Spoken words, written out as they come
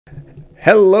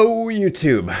Hello,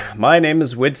 YouTube. My name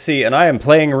is uidsea, and I am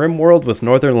playing Rimworld with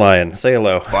Northern Lion. Say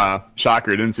hello. Wow, shocker!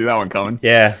 Didn't see that one coming.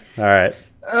 Yeah, all right.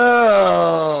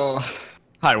 Oh,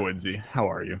 hi, Woodsy. How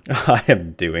are you? I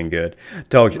am doing good.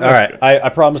 Told you. All That's right, good. I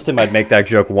promised him I'd make that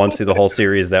joke once through the whole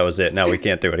series. That was it. Now we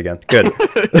can't do it again. Good.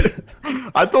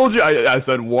 I told you. I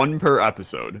said one per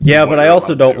episode. Yeah, but I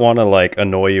also don't want to like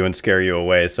annoy you and scare you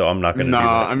away, so I'm not going to do that.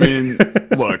 I mean,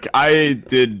 look, I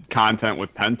did content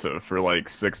with Penta for like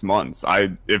 6 months.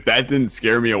 If that didn't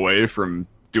scare me away from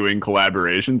doing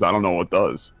collaborations, I don't know what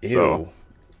does. Ew. So.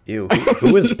 Ew.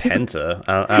 Who is Penta?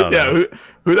 I don't know. Yeah,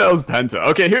 who the hell is Penta?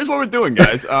 Okay, here's what we're doing,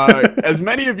 guys. As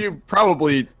many of you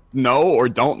probably know or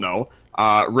don't know,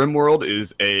 Rimworld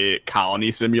is a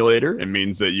colony simulator. It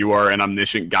means that you are an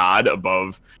omniscient god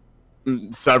above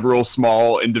several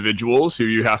small individuals who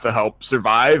you have to help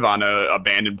survive on a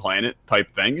abandoned planet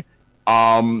type thing.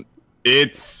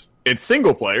 It's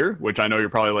single player, which I know you're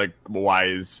probably like, why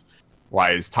is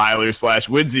Tyler /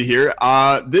 Woodsy here?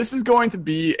 This is going to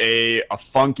be a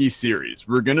funky series.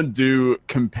 We're gonna do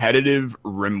competitive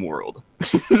Rimworld,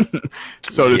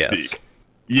 so to speak.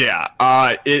 Yeah,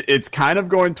 it's kind of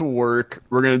going to work.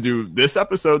 We're gonna do this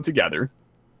episode together,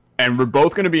 and we're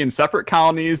both gonna be in separate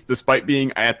colonies, despite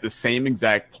being at the same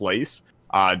exact place.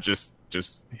 Just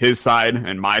his side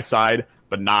and my side,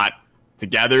 but not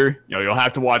together. You know, you'll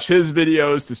have to watch his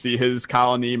videos to see his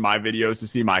colony, my videos to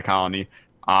see my colony.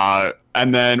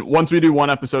 And then once we do one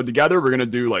episode together, we're going to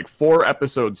do like 4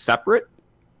 episodes separate,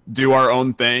 do our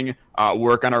own thing,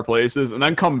 work on our places, and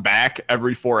then come back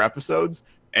every 4 episodes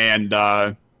and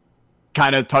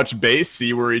kind of touch base,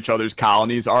 see where each other's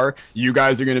colonies are. You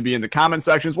guys are going to be in the comment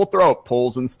sections. We'll throw up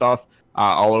polls and stuff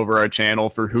all over our channel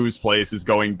for whose place is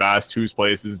going best, whose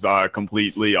place is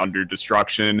completely under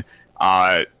destruction,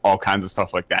 all kinds of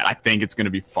stuff like that. I think it's going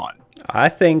to be fun. I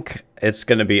think it's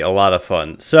going to be a lot of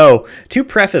fun. So, to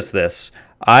preface this,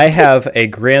 I have a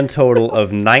grand total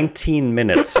of 19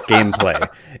 minutes gameplay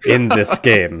in this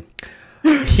game.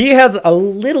 He has a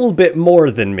little bit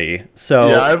more than me, so...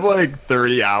 Yeah, I have like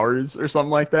 30 hours or something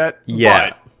like that. Yeah.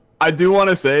 But I do want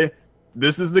to say,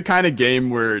 this is the kind of game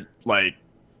where, like,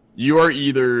 you are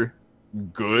either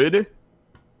good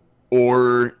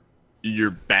or you're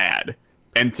bad.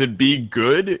 And to be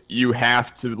good, you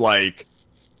have to, like...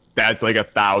 That's like a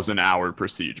 1,000-hour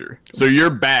procedure. So you're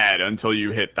bad until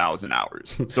you hit 1,000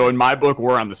 hours. So in my book,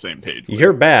 we're on the same page.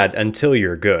 You're bad until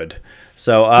you're good.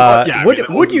 So yeah,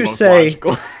 would you say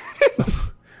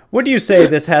would you say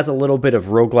this has a little bit of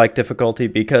roguelike difficulty?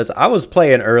 Because I was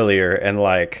playing earlier and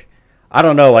like I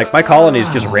don't know, like my colonies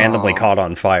just randomly caught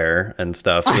on fire and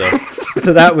stuff.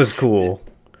 So that was cool.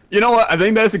 You know what? I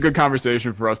think that's a good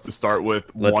conversation for us to start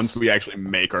with once we actually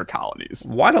make our colonies.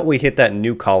 Why don't we hit that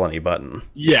new colony button?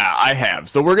 Yeah, I have.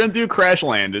 So we're going to do Crash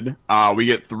Landed. We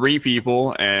get 3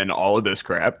 people and all of this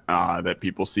crap that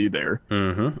people see there.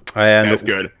 Mm-hmm. And that's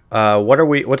good.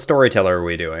 What storyteller are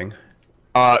we doing?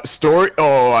 Story.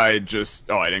 Oh, I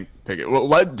didn't pick it.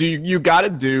 Well, you got to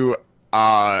do.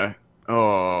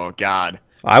 Oh God.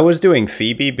 I was doing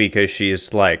Phoebe because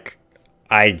she's like,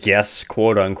 I guess,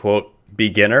 quote unquote,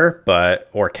 beginner,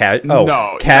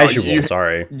 casual.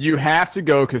 Sorry, you have to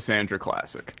go Cassandra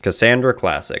Classic. Cassandra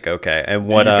Classic. Okay, and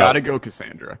what? You gotta go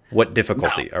Cassandra. What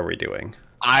difficulty are we doing?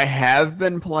 I have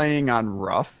been playing on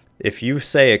rough. If you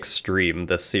say extreme,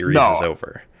 the series is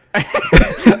over.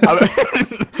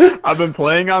 I've been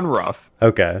playing on rough.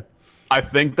 Okay. I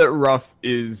think that rough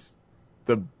is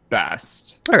the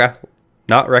best. Okay.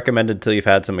 Not recommended till you've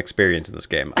had some experience in this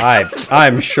game.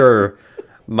 I'm sure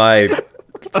my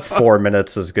 4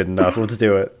 minutes is good enough. Let's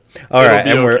do it. All right,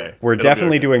 and we're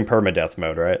definitely doing permadeath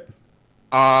mode, right?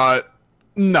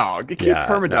 No, keep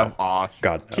permadeath off.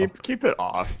 God, no. Keep it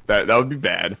off. That would be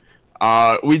bad.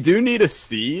 We do need a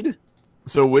seed.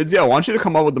 So, Widsy, I want you to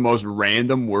come up with the most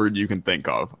random word you can think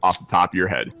of off the top of your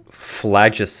head.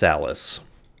 Flagisalis.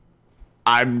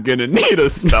 I'm gonna need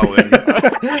a spelling of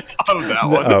that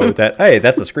one. Oh, hey,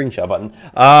 that's the screenshot button.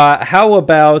 How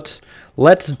about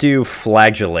let's do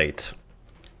flagellate?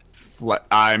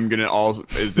 I'm gonna also.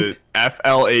 Is it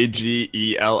Flagellate?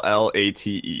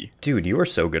 Dude, you are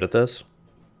so good at this.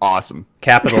 Awesome.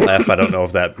 Capital F. I don't know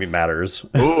if that matters.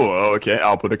 Oh, okay.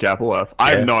 I'll put a capital F.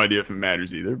 I have no idea if it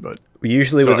matters either, but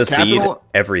usually with a seed,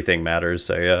 everything matters.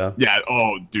 So yeah. Yeah.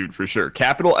 Oh, dude, for sure.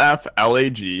 Capital F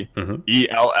Lagellate.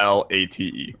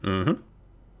 Mm-hmm.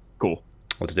 Cool.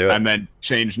 Let's do it. And then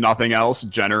change nothing else.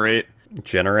 Generate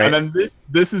Generate. And then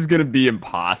this is gonna be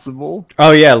impossible.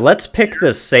 Oh yeah, let's pick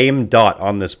the same dot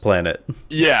on this planet.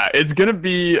 Yeah, it's gonna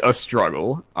be a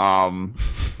struggle.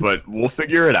 But we'll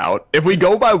figure it out. If we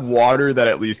go by water, that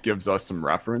at least gives us some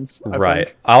reference. I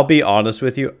think. I'll be honest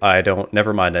with you. I don't.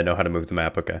 Never mind. I know how to move the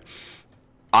map. Okay.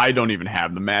 I don't even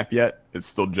have the map yet. It's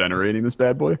still generating this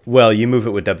bad boy. Well, you move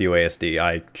it with WASD.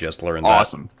 I just learned that.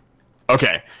 Awesome.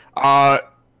 Okay.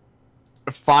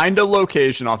 Find a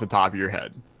location off the top of your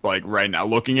head. Like right now,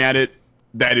 looking at it,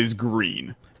 that is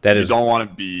green. That is. You don't want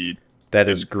to be. That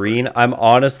is green. I'm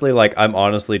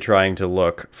honestly trying to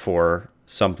look for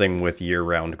something with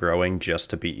year-round growing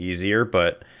just to be easier,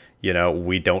 but you know,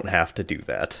 we don't have to do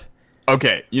that.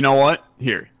 Okay. You know what?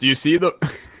 Here. Do you see the?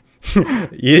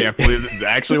 Yeah. Can't believe this is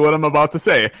actually what I'm about to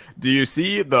say. Do you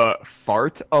see the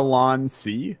Fartalon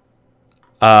Sea?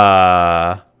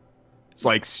 It's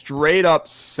like straight up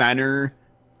center.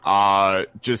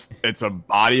 Just it's a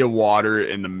body of water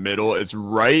in the middle. It's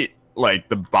right like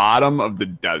the bottom of the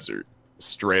desert,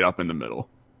 straight up in the middle.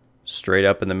 Straight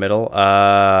up in the middle.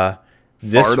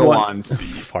 This Fartalon Sea.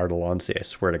 Fartalon Sea. I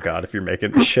swear to God, if you're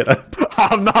making this shit up,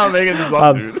 I'm not making this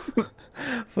up, dude.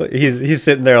 He's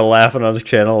sitting there laughing on his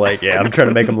channel like, yeah, I'm trying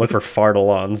to make him look for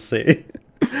Fartalon Sea.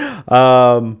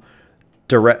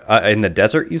 Direct in the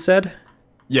desert, you said?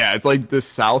 Yeah, it's like the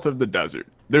south of the desert.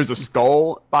 There's a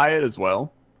skull by it as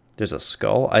well. There's a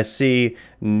skull. I see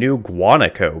New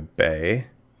Guanaco Bay.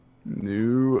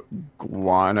 New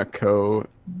Guanaco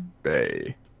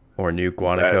Bay. Or New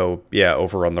Guanaco, yeah,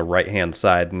 over on the right-hand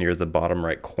side near the bottom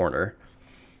right corner.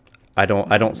 I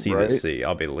don't see the sea.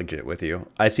 I'll be legit with you.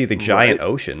 I see the giant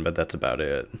ocean, but that's about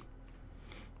it.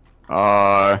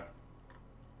 Okay,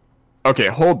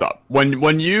 hold up.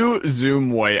 When you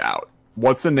zoom way out,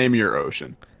 what's the name of your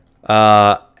ocean?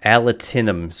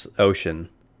 Alatinum's Ocean.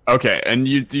 Okay, and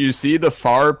do you see the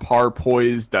Far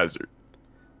Parpoise Desert?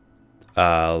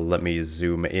 Let me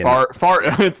zoom in. Far.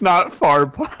 It's not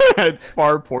far. It's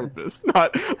Far Porpoise,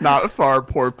 not Far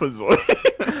Porpoisoid.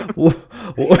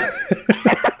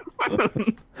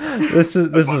 This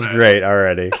is great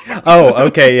already. Oh,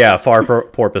 okay, yeah, Far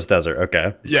Porpoise Desert.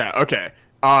 Okay. Yeah. Okay.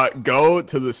 Go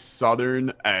to the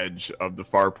southern edge of the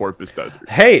Far Porpoise Desert.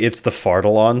 Hey, it's the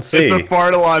Fartalon Sea. It's a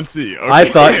Fartalon Sea. Okay. I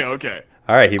thought. Okay.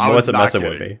 All right, he wasn't messing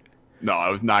with me. No, I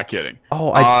was not kidding.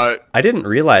 Oh, I didn't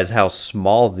realize how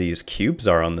small these cubes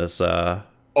are on this. Oh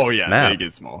yeah, map. They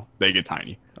get small. They get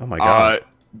tiny. Oh my God.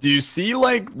 Do you see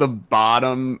like the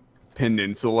bottom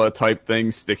peninsula type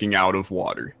thing sticking out of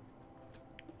water?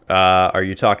 Are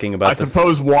you talking about? I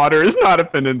suppose water is not a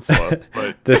peninsula,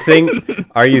 but the thing.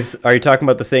 Are you talking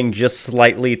about the thing just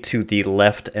slightly to the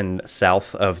left and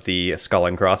south of the skull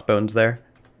and crossbones there?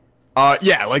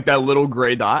 Yeah, like that little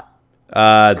gray dot.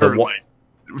 Like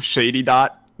shady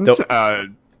dot.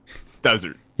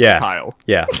 Desert. Yeah. Tile.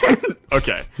 Yeah.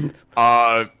 Okay.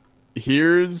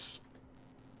 Here's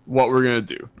what we're gonna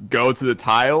do. Go to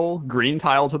the green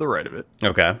tile to the right of it.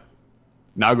 Okay.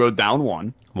 Now go down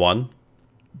one. One.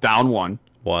 Down one.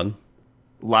 One.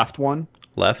 Left one.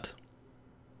 Left.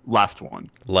 Left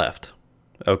one. Left.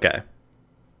 Okay.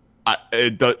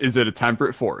 Is it a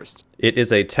temperate forest? It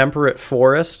is a temperate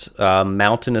forest,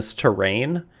 mountainous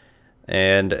terrain,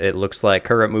 and it looks like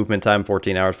current movement time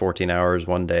 14 hours,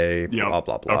 1 day, Yep. blah,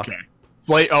 blah, blah. Okay.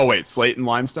 Slate and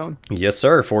limestone? Yes,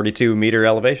 sir. 42-meter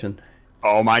elevation.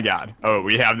 Oh, my God. Oh,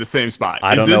 we have the same spot.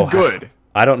 Is this good?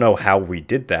 I don't know how we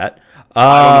did that.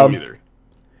 I don't know either.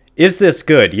 Is this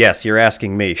good? Yes, you're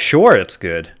asking me. Sure, it's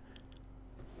good.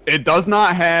 It does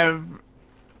not have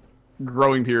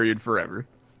growing period forever.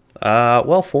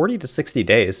 Well, 40 to 60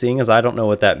 days, seeing as I don't know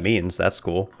what that means. That's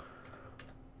cool.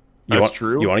 That's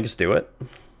true. You want to just do it?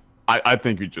 I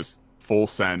think we just full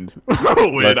send.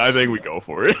 I think we go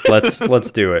for it.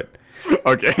 let's do it.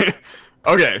 Okay.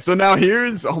 Okay, so now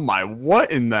here's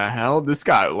what in the hell? This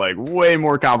got like way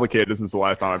more complicated since the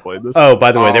last time I played this. Oh,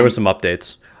 by the way, there were some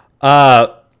updates.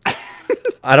 I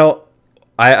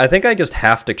think I just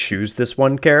have to choose this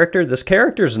one character. This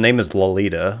character's name is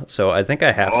Lolita, so I think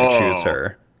I have to choose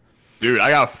her. Dude,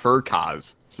 I got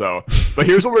Furkaz. So, but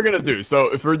here's what we're gonna do.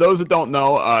 So, for those that don't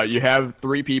know, you have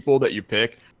 3 people that you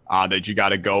pick that you got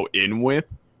to go in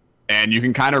with, and you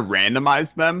can kind of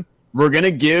randomize them. We're gonna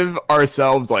give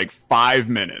ourselves like 5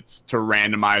 minutes to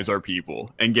randomize our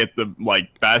people and get the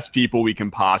best people we can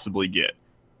possibly get,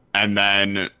 and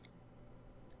then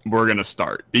we're gonna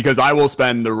start because I will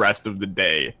spend the rest of the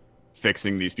day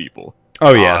fixing these people.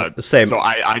 Oh yeah, same. So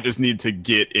I just need to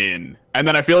get in, and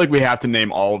then I feel like we have to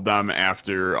name all of them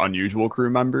after unusual crew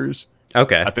members.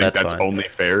 Okay, I think that's fine. only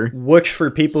fair. Which, for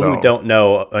people who So- don't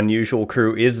know, Unusual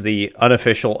Crew is the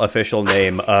unofficial official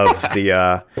name of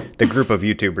the group of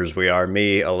YouTubers we are.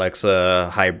 Me, Alexa,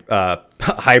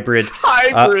 Hybrid,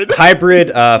 Hybrid.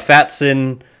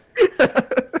 Fatson.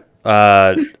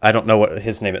 I don't know what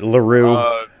his name is. LaRue.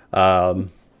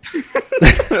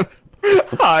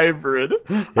 Hybrid.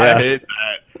 Yeah. I hate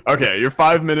that. Okay, your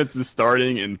 5 minutes is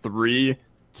starting in 3,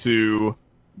 2,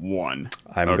 1.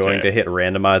 I'm going to hit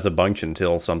randomize a bunch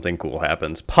until something cool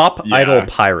happens. Pop Yeah. Idol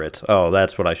Pirate. Oh,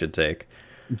 that's what I should take.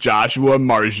 Joshua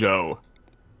Margeau.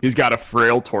 He's got a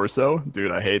frail torso.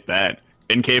 Dude, I hate that.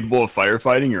 Incapable of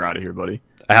firefighting. You're out of here, buddy.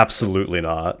 Absolutely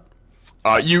not.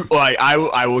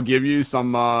 I will give you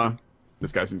some.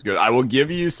 This guy seems good. I will give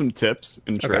you some tips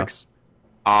and tricks.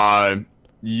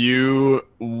 You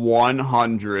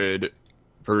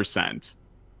 100%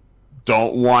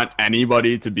 don't want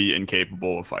anybody to be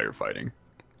incapable of firefighting.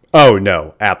 Oh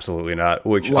no, absolutely not.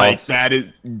 Which Like also,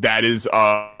 that is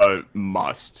a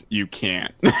must. You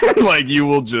can't. Like you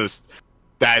will just.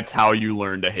 That's how you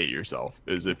learn to hate yourself.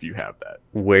 Is if you have that.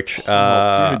 which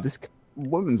Dude, this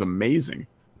woman's amazing.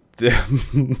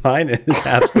 mine is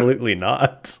absolutely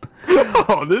not.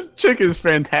 Oh, this chick is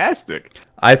fantastic.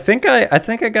 I think I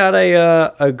got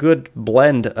a good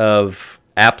blend of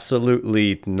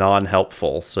absolutely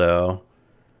non-helpful. So,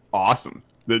 Awesome.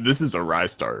 This is a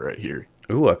rise star right here.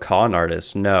 ooh, a con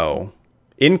artist. No,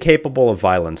 incapable of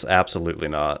violence. Absolutely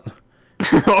not.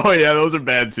 Oh yeah, those are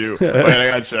bad too. Wait, I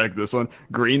gotta check this one.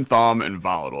 Green thumb and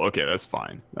volatile. Okay, that's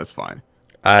fine. That's fine.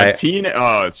 A teen.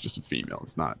 Oh, it's just a female.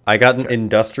 It's not. I got an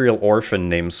industrial orphan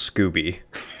named Scooby.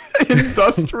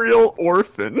 Industrial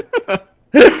orphan.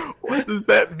 What does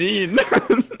that mean?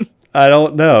 I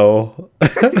don't know.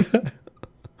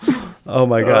 Oh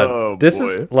my god. Oh, this boy.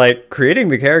 is like creating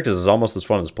the characters is almost as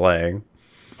fun as playing.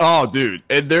 Oh, dude,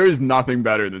 there is nothing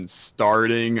better than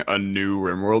starting a new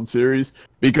Rimworld series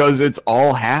because it's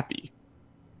all happy.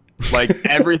 Like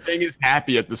everything is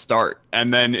happy at the start,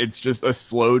 and then it's just a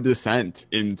slow descent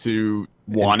into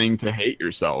wanting to hate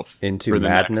yourself Into for the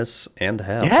madness and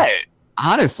hell. Yeah,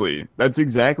 honestly, that's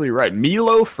exactly right.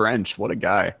 Milo French, what a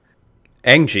guy.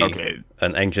 Angie, Okay.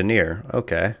 an engineer.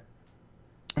 Okay.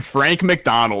 Frank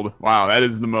McDonald. Wow, that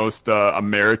is the most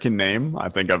American name I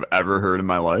think I've ever heard in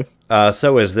my life.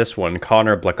 So is this one,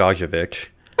 Connor Blagojevich.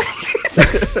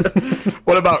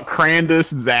 What about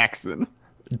Crandus Zaxxon?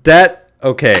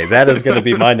 Okay, that is going to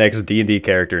be my next D&D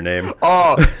character name.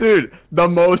 Oh, dude, the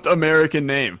most American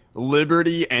name,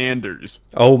 Liberty Anders.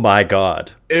 Oh my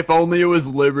god. If only it was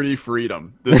Liberty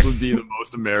Freedom, this would be the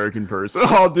most American person.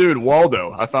 Oh, dude,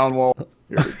 Waldo. I found Waldo.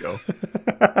 Here we go.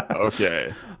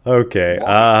 Okay. Okay.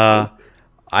 I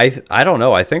don't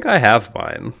know. I think I have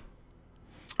mine.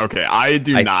 Okay, I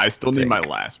do I not. I still need my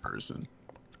think. last person.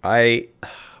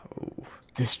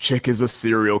 This chick is a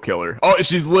serial killer. Oh,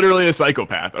 she's literally a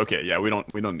psychopath. Okay, yeah, we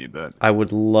don't need that. I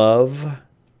would love...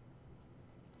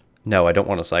 No, I don't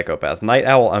want a psychopath. Night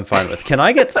Owl, I'm fine with. Can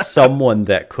I get someone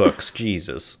that cooks?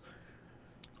 Jesus.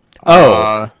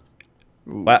 Oh.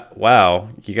 Wow.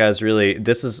 You guys really...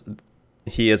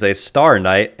 He is a Star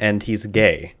Knight, and he's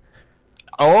gay.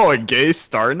 Oh, a gay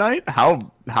Star Knight? How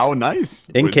nice.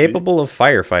 Incapable of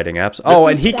firefighting, apps. Oh,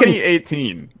 and he can...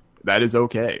 2018. That is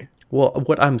okay. Well,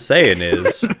 what I'm saying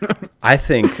is, I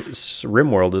think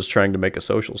Rimworld is trying to make a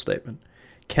social statement.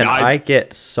 Can I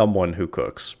get someone who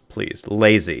cooks, please?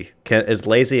 Lazy. Is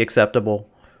lazy acceptable?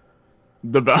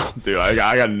 Dude, I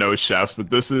got no chefs, but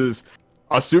this is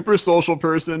a super social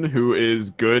person who is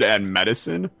good at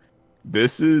medicine.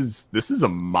 This is a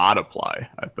Modiply,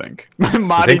 I think.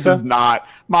 Madi so? does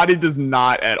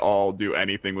not at all do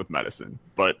anything with medicine,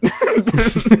 but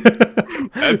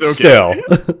that's okay. Still.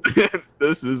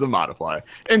 This is a Modiply.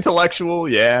 Intellectual,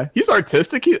 yeah. He's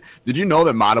artistic. Did you know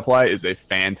that Modiply is a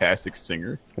fantastic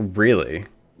singer? Really?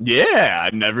 Yeah,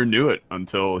 I never knew it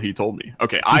until he told me.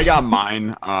 Okay, I got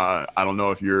mine. I don't know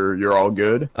if you're all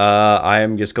good. I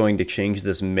am just going to change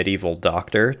this medieval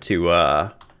doctor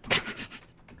to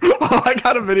Oh, I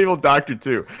got a medieval doctor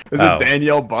too. Is it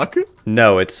Danielle Buck?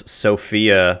 No, it's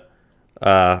Sophia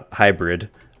hybrid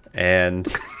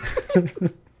and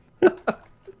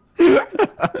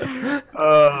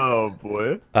Oh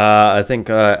boy. I think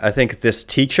this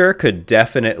teacher could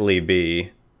definitely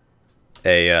be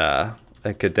a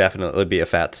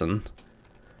Fatson.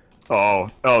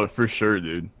 Oh, for sure,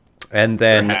 dude. And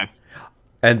then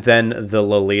the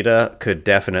Lolita could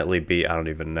definitely be, I don't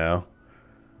even know.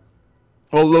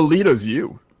 Well, Lolita's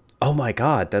you. Oh my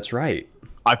god, that's right.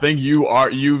 I think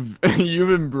you've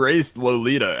embraced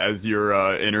Lolita as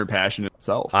your inner passionate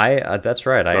self. That's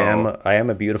right. So, I am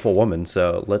a beautiful woman,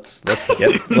 so let's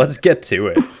get to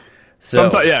it. So,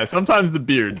 sometimes the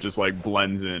beard just like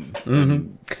blends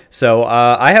in. So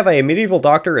I have a medieval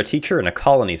doctor, a teacher, and a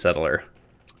colony settler.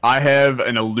 I have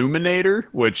an illuminator,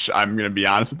 which I'm going to be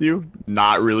honest with you,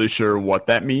 not really sure what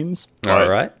that means. All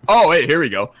right. Oh, wait, here we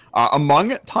go.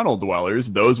 Among tunnel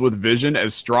dwellers, those with vision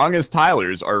as strong as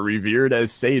Tyler's are revered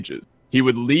as sages. He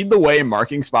would lead the way,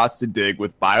 marking spots to dig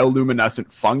with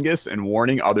bioluminescent fungus and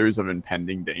warning others of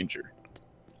impending danger.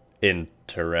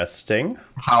 Interesting.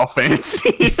 How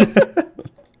fancy.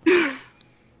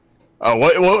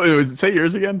 What was it? Say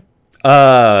yours again?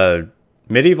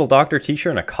 Medieval doctor,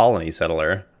 teacher, and a colony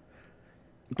settler.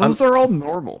 Those are all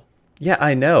normal. Yeah,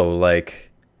 I know.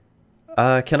 Like,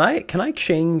 can I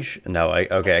change? No,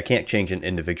 okay, I can't change an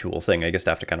individual thing. I guess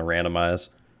I have to kind of randomize.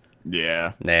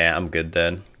 Yeah. Nah, I'm good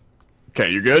then. Okay,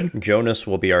 you're good? Jonas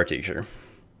will be our teacher.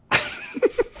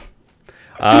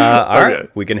 All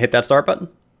right, we can hit that start button?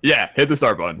 Yeah, hit the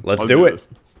start button. Let's do it.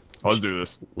 Let's do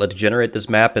this. Let's generate this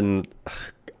map, and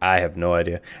I have no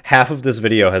idea. Half of this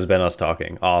video has been us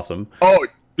talking. Awesome. Oh,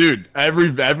 dude, every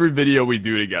video we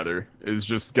do together is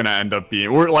just gonna end up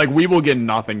being we will get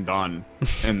nothing done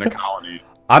in the colony.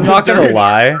 I'm not gonna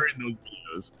lie. During those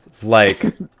videos. Like,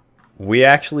 we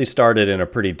actually started in a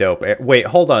pretty dope. Wait,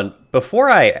 hold on.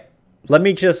 Let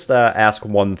me just ask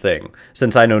one thing,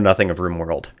 since I know nothing of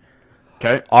Rimworld.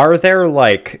 Okay. Are there,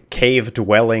 like,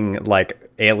 cave-dwelling,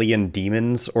 like, alien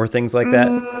demons or things like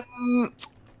that?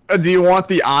 Do you want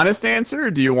the honest answer,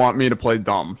 or do you want me to play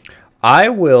dumb? I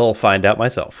will find out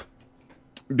myself.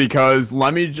 Because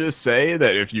let me just say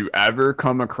that if you ever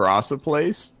come across a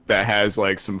place that has,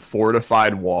 like, some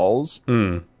fortified walls,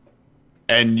 and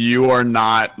you are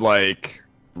not, like,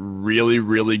 really,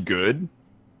 really good,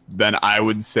 then I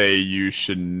would say you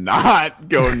should not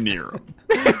go near them.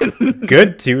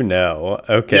 Good to know.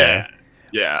 Okay.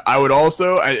 Yeah. I would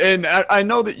also, and I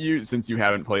know that since you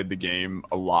haven't played the game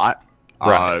a lot,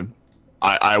 right.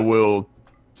 I will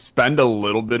spend a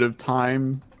little bit of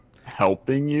time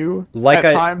helping you at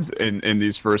times in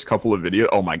these first couple of videos.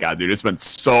 Oh my god, dude, it's been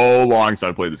so long since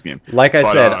I played this game. Like I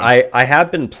said, I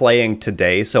have been playing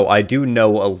today, so I do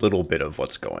know a little bit of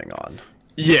what's going on.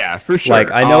 Yeah, for sure. Like,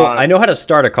 I know how to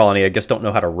start a colony, I just don't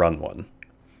know how to run one.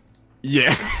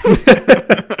 Yeah.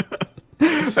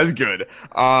 That's good.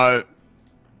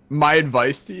 My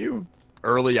advice to you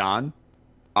early on,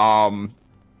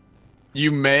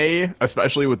 you may,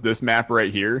 especially with this map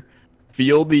right here,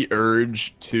 feel the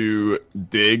urge to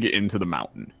dig into the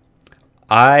mountain.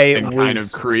 Kind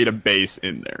of create a base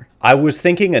in there. I was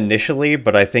thinking initially,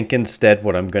 but I think instead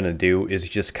what I'm going to do is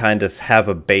just kind of have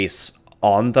a base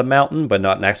on the mountain, but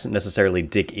not necessarily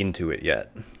dig into it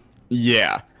yet.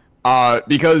 Yeah.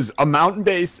 Because a mountain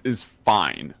base is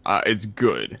fine. It's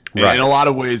good. Right. In a lot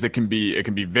of ways, it can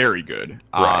be very good.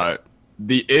 Right.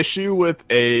 The issue with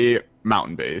a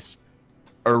mountain base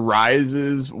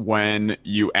arises when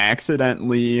you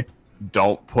accidentally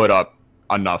don't put up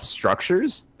enough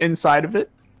structures inside of it.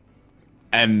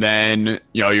 And then,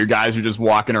 your guys are just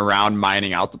walking around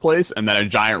mining out the place, and then a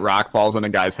giant rock falls on a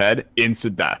guy's head,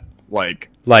 instant death. Like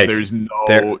there's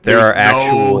no...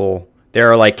 There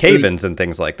are like cave-ins and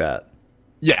things like that.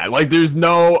 Yeah, like there's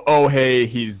no, oh, hey,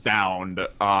 he's downed,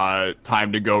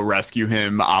 time to go rescue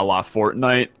him a la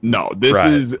Fortnite. No, this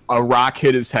is a rock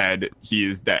hit his head, he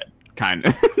is dead, kind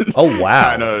of. Oh,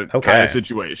 wow. kind of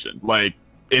situation. Like,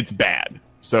 it's bad.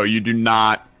 So you do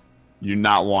not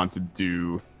want to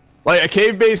do... Like, a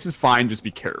cave base is fine, just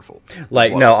be careful.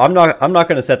 Like, no, I'm not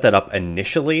going to set that up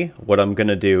initially. What I'm going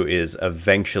to do is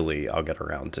eventually I'll get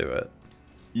around to it.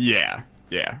 Yeah,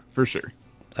 for sure.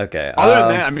 Okay. Other than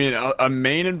that, I mean, a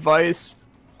main advice,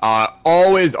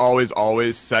 always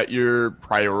set your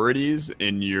priorities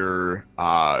in your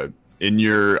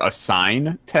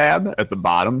assign tab at the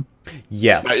bottom.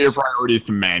 Yes. Set your priorities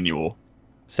to manual.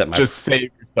 Just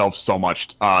save yourself so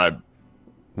much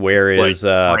where is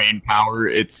brain power?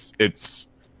 It's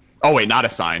oh wait, not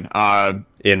assign.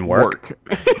 In work.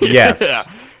 Yes. Yeah.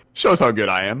 Shows how good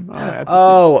I am.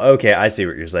 Okay, I see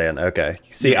what you're saying. Okay.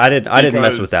 See, I didn't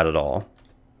mess with that at all.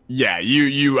 Yeah,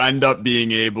 you end up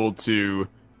being able to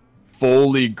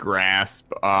fully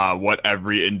grasp what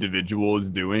every individual is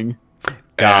doing.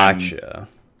 Gotcha. And,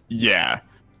 yeah.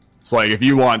 It's like if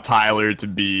you want Tyler to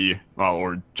be,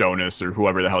 or Jonas or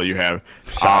whoever the hell you have.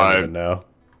 I don't even know.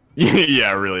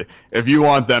 Yeah, really. If you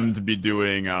want them to be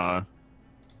doing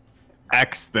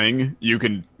X thing, you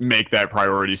can make that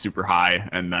priority super high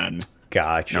and then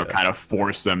gotcha. Kind of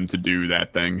force them to do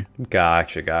that thing.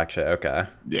 Gotcha. Okay.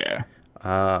 Yeah.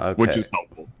 Okay. Which is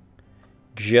helpful.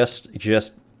 Just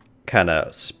kind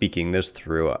of speaking this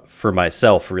through for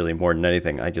myself really more than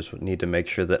anything. I just need to make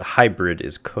sure that hybrid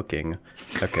is cooking.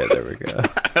 Okay, there we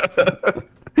go.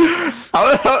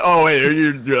 Oh wait,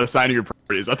 you're assigning your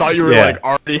priorities. I thought you were like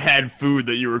already had food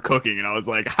that you were cooking, and I was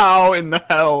like, how in the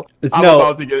hell? I'm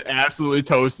about to get absolutely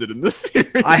toasted in this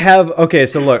series. Okay,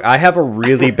 so look, I have a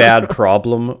really bad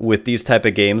problem with these type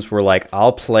of games where like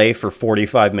I'll play for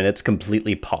 45 minutes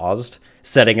completely paused,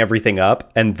 setting everything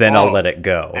up, and then I'll let it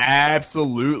go.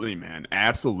 Absolutely, man,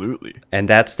 absolutely. And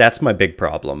that's my big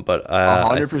problem. But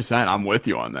 100%, I'm with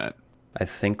you on that. I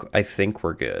think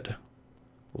we're good.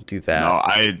 We'll do that. No,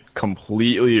 I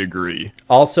completely agree.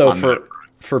 Also,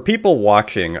 for people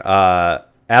watching,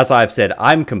 as I've said,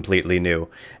 I'm completely new,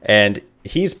 and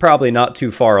he's probably not too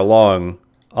far along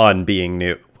on being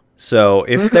new. So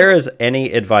if there is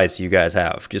any advice you guys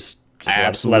have, just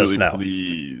absolutely let us know.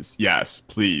 Please. Yes,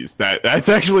 please. That's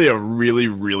actually a really,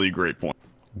 really great point.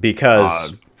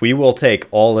 Because we will take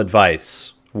all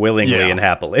advice willingly and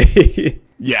happily.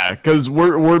 Yeah, because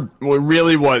we're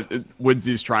really what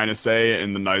Woodsy's trying to say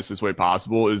in the nicest way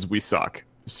possible is we suck.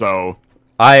 So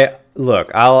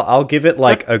I'll give it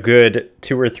like a good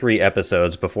 2 or 3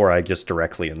 episodes before I just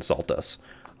directly insult us.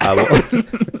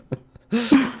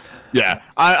 Yeah,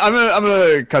 I'm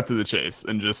gonna cut to the chase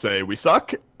and just say we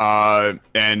suck,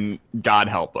 and God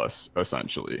help us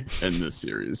essentially in this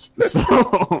series.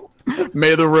 So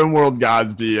may the Rimworld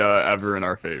gods be ever in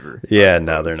our favor. Yeah,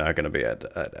 no, they're not gonna be.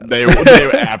 They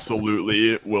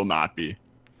absolutely will not be.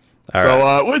 All so,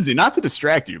 right. Woodsy, not to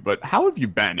distract you, but how have you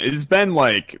been? It's been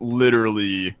like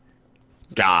literally,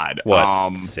 God,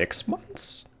 what, 6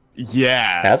 months?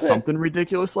 Yeah, something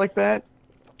ridiculous like that.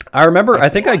 I remember, I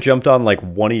think I jumped on like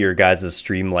one of your guys'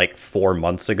 stream like 4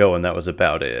 months ago, and that was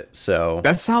about it. So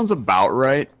that sounds about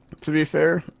right, to be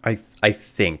fair. I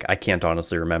think. I can't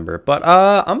honestly remember. But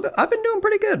I've been doing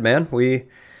pretty good, man. We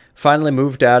finally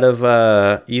moved out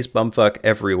of East Bumfuck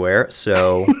everywhere,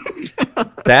 so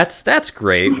that's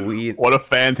great. What a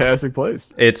fantastic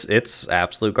place. It's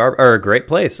absolute garbage, or a great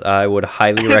place. I would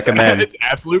highly recommend. It's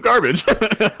absolute garbage.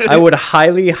 I would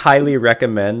highly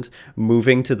recommend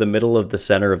moving to the middle of the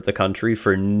center of the country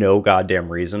for no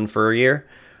goddamn reason for a year.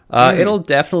 It'll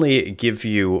definitely give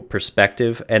you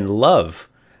perspective and love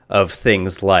of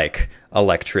things like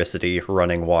electricity,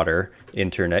 running water,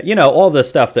 internet, all the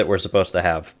stuff that we're supposed to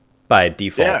have by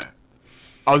default. Yeah.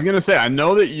 I was gonna say, I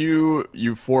know that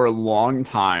you for a long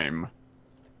time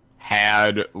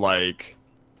had like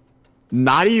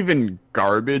not even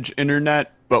garbage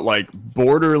internet, but like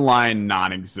borderline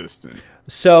non-existent.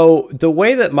 So the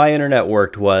way that my internet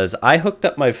worked was I hooked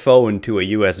up my phone to a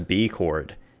USB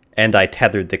cord and I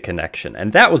tethered the connection,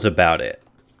 and that was about it.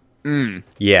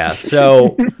 Yeah,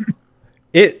 so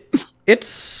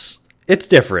it's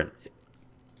different.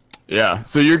 Yeah,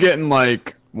 so you're getting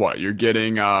like what? You're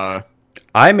getting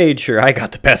I made sure I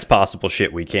got the best possible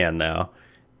shit we can now.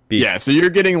 Yeah, so you're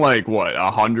getting like what,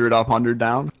 100 up, 100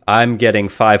 down? I'm getting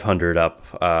 500 up,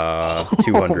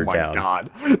 200 down. Oh my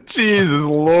god, Jesus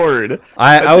Lord!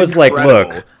 I was incredible.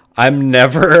 Like, look, I'm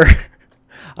never.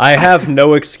 I have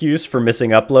no excuse for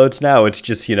missing uploads now. It's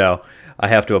just I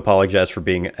have to apologize for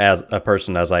being as a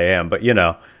person as I am, but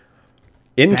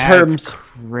That's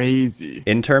crazy.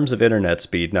 In terms of internet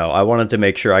speed, no, I wanted to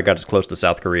make sure I got as close to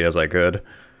South Korea as I could.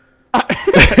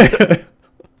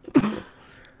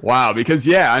 Wow,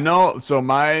 because I know. So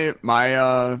my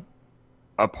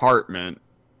apartment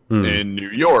in New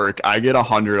York, I get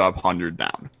 100 up, 100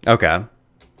 down. Okay,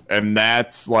 and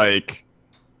that's like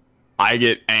I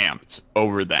get amped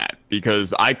over that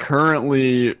because I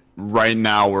currently right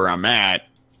now where I'm at,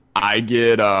 I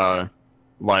get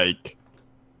like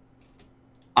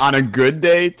on a good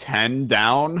day 10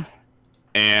 down,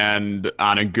 and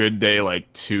on a good day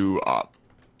like 2 up.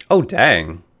 Oh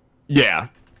dang. Yeah.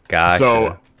 Gotcha.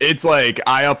 So it's like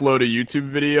I upload a YouTube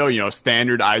video,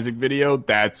 standard Isaac video,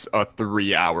 that's a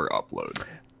 3-hour upload.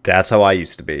 That's how I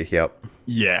used to be. Yep.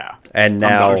 Yeah. And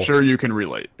now I'm sure you can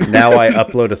relate. Now I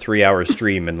upload a 3-hour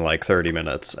stream in like 30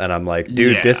 minutes, and I'm like,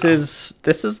 dude, this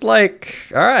is like,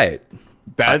 all right.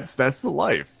 That's the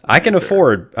life. I can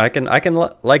afford. I can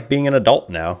like being an adult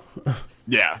now.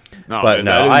 Yeah. No, but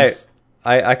man,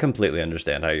 I completely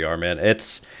understand how you are, man.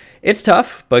 It's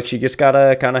tough, but you just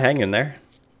gotta kind of hang in there.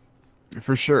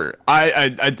 For sure. I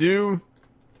do.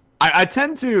 I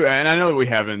tend to, and I know that we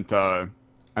haven't. I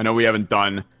know we haven't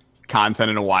done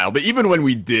content in a while, but even when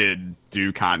we did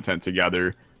do content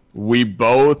together, we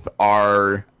both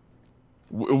are.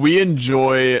 We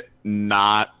enjoy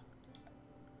not.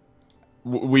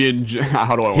 We enjoy.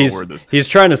 How do I want to word this? He's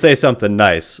trying to say something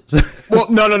nice. Well,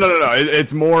 no.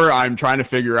 It's more I'm trying to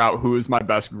figure out who is my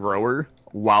best grower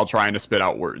while trying to spit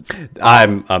out words.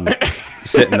 I'm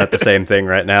sitting at the same thing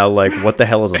right now. Like, what the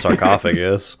hell is a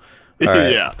sarcophagus? All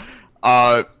right.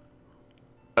 Yeah.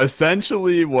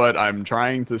 Essentially, what I'm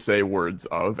trying to say words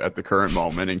of at the current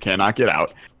moment and cannot get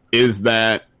out is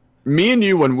that me and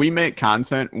you, when we make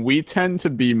content, we tend to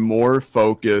be more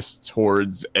focused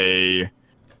towards a,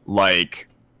 like,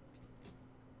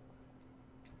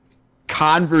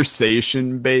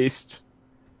 conversation-based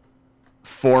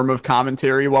form of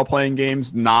commentary while playing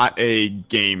games, not a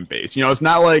game-based. You know, it's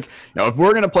not like, you know, if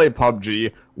we're going to play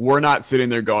PUBG, we're not sitting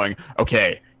there going,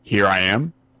 okay, here I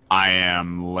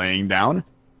am laying down.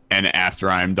 And after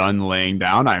I'm done laying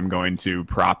down, I'm going to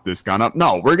prop this gun up.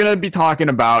 No, we're going to be talking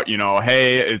about, you know,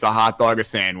 hey, is a hot dog a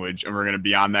sandwich? And we're going to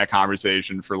be on that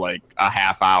conversation for like a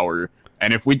half hour.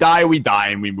 And if we die,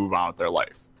 and we move on with their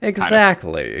life.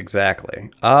 Exactly, exactly.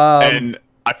 And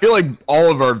I feel like all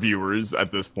of our viewers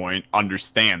at this point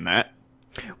understand that.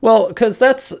 Well, because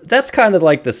that's kind of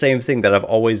like the same thing that I've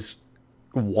always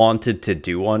wanted to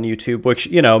do on YouTube, which,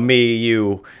 you know, me,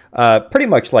 you, pretty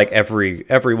much like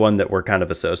everyone that we're kind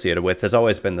of associated with has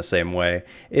always been the same way,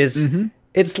 is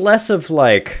it's less of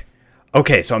like,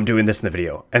 okay, so I'm doing this in the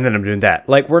video and then I'm doing that.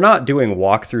 Like, we're not doing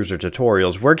walkthroughs or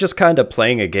tutorials. We're just kind of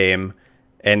playing a game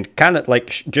and kind of like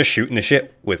just shooting the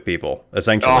shit with people,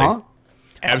 essentially.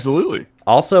 Absolutely.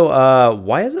 Also,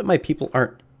 why is it my people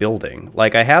aren't building?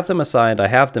 Like, I have them assigned, I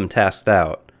have them tasked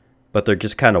out, but they're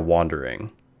just kind of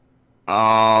wandering.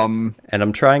 And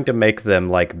I'm trying to make them,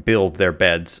 like, build their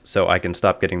beds so I can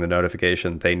stop getting the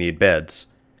notification they need beds.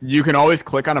 You can always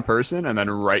click on a person and then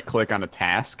right-click on a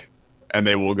task, and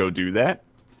they will go do that.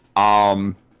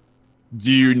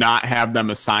 Do you not have them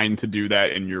assigned to do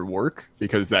that in your work?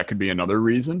 Because that could be another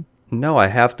reason. No, I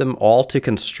have them all to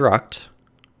construct.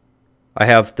 I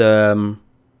have them...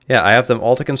 Yeah, I have them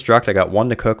all to construct. I got one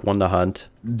to cook, one to hunt.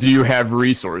 Do you have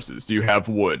resources? Do you have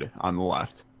wood on the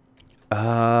left?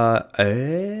 Oh,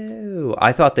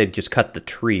 I thought they'd just cut the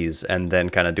trees and then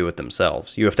kind of do it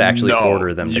themselves. You have to actually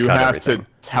order them to cut everything. You have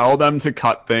to tell them to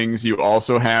cut things. You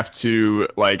also have to,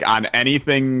 like, on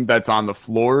anything that's on the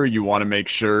floor, you want to make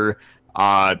sure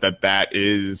that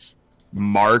is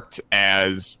marked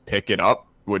as pick it up,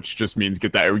 which just means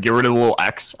get rid of the little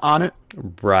X on it.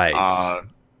 Right.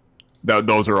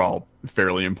 Those are all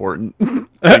fairly important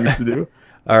things to do.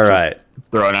 All right.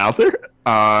 Just throw it out there.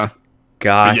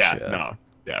 Gotcha.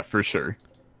 Yeah, for sure.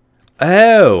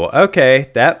 Oh,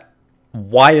 okay.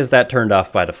 Why is that turned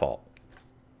off by default?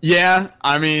 Yeah,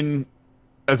 I mean,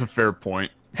 that's a fair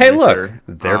point. Hey, look,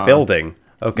 they're building.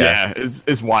 Okay. Yeah,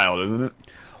 it's wild, isn't it?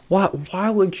 Why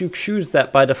would you choose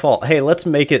that by default? Hey, let's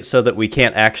make it so that we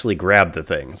can't actually grab the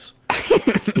things.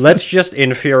 Let's just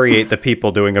infuriate the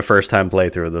people doing a first-time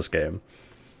playthrough of this game.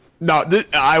 No,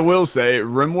 I will say,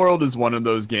 Rimworld is one of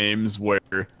those games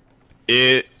where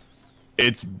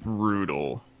it's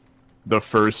brutal the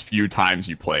first few times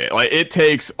you play it. Like, it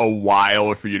takes a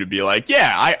while for you to be like,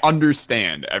 yeah, I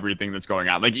understand everything that's going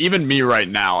on. Like, even me right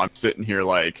now, I'm sitting here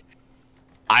like,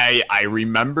 I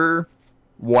remember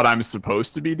what I'm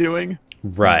supposed to be doing.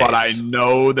 Right. But I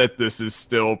know that this is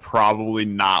still probably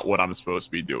not what I'm supposed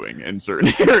to be doing in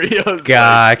certain areas.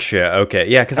 Gotcha. Like, okay.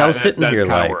 Yeah, because I was sitting here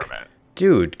like,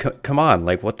 dude, come on.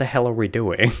 Like, what the hell are we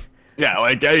doing? Yeah,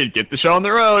 like, hey, get the show on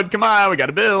the road. Come on, we got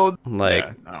to build. Like,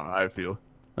 yeah, no, I feel.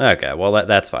 Okay, well,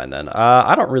 that's fine then.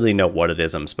 I don't really know what it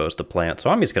is I'm supposed to plant, so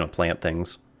I'm just going to plant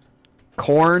things.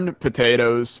 Corn,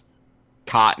 potatoes,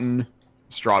 cotton,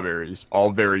 strawberries, all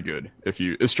very good.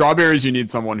 Strawberries, you need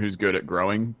someone who's good at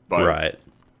growing, but right.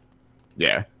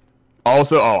 Yeah.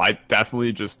 Also, I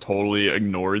definitely just totally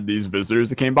ignored these visitors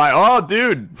that came by. Oh,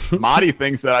 dude, Madi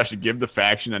thinks that I should give the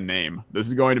faction a name. This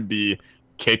is going to be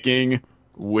Kicking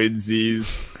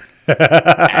Uidsie's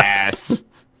Ass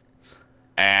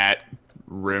at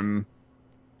Rimworld.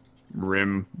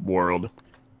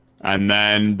 And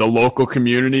then the local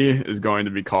community is going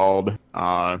to be called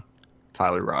Tyler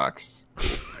Rocks.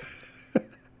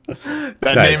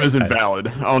 That name isn't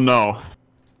valid. Oh no.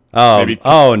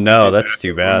 Oh no, that's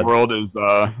too bad. World is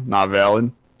not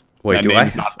valid. Wait, that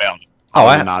name's not valid.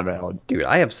 Not valid. Dude,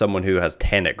 I have someone who has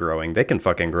Tannet growing. They can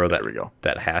fucking grow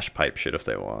that hash pipe shit if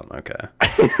they want. Okay.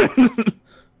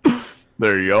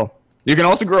 There you go. You can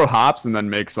also grow hops and then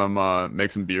make some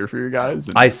beer for your guys.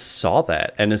 I saw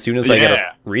that, and as soon as I get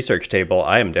a research table,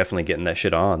 I am definitely getting that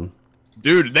shit on.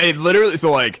 Dude, they literally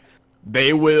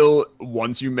they will,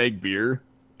 once you make beer,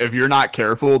 if you're not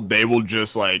careful, they will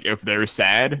just, like, if they're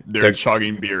sad, they're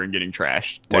chugging beer and getting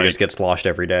trashed. They just get sloshed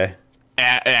every day.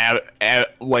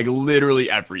 Like, literally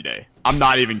every day. I'm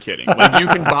not even kidding. Like,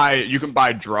 you can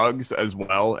buy drugs as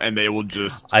well, and they will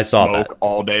just smoke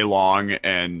all day long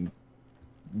and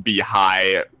be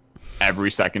high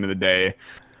every second of the day.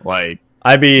 Like,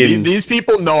 I mean, these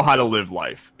people know how to live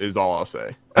life, is all I'll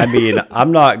say. I mean,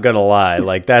 I'm not gonna lie.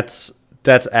 Like, that's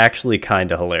actually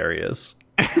kind of hilarious.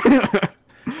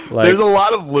 Like, there's a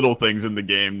lot of little things in the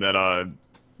game that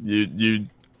you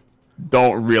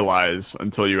don't realize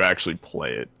until you actually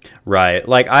play it. right.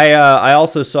 Like, I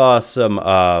also saw some.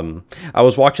 I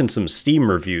was watching some Steam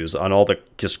reviews on all the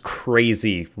just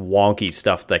crazy wonky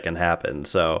stuff that can happen.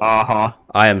 So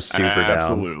I am super down.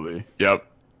 Absolutely. Yep.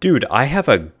 Dude, I have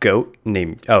a goat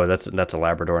named. Oh, that's a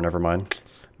Labrador. Never mind,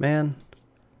 man.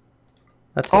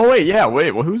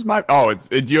 Wait. Well, who's my? Oh,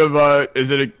 do you have a?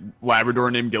 Is it a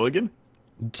Labrador named Gilligan?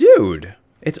 Dude,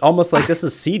 it's almost like this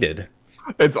is seeded.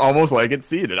 It's almost like it's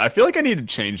seeded. I feel like I need to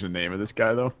change the name of this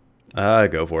guy though.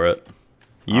 Go for it.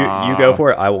 You go for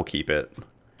it. I will keep it.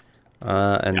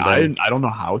 And yeah, then, I don't know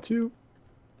how to.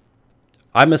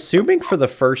 I'm assuming for the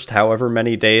first however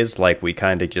many days, like we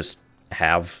kind of just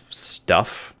have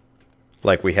stuff,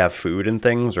 like we have food and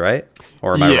things, right?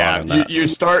 Or am I wrong on that? You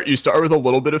start with a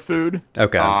little bit of food.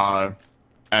 Okay.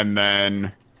 And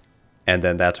then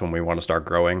that's when we want to start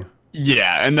growing.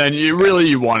 Yeah, and then you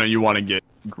want to get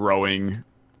growing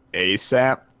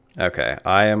ASAP. Okay,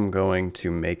 I am going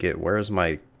to make it. Where's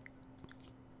my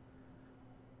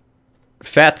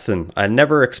Fatson? I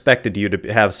never expected you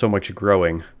to have so much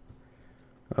growing.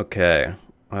 Okay,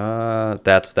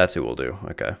 that's who we'll do.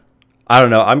 Okay, I don't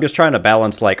know. I'm just trying to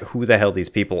balance like who the hell these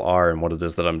people are and what it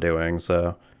is that I'm doing.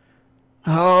 So,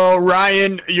 oh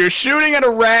Ryan, you're shooting at a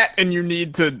rat and you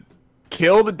need to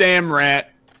kill the damn rat.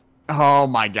 Oh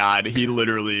my god, he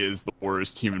literally is the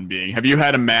worst human being. Have you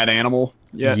had a mad animal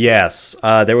yet? Yes,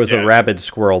 there was a rabid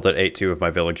squirrel that ate 2 of my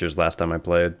villagers last time I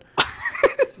played.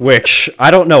 Which,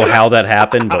 I don't know how that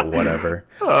happened, but whatever.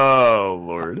 Oh,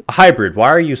 Lord. Hybrid, why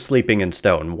are you sleeping in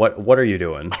stone? What are you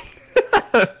doing?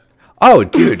 Oh,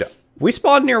 dude, we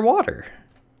spawned near water.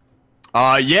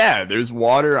 Yeah, there's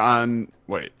water on...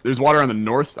 Wait, there's water on the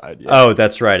north side. Yeah. Oh,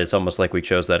 that's right. It's almost like we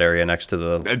chose that area next to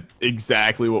the... That's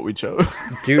exactly what we chose.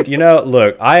 Dude, you know,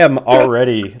 look, I am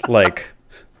already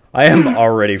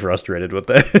frustrated with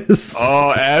this.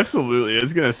 Oh, absolutely.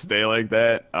 It's going to stay like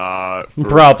that.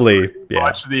 Probably, yeah.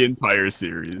 Watch the entire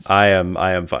series. I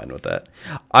am fine with that.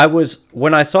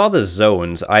 When I saw the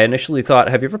zones, I initially thought,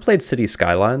 have you ever played City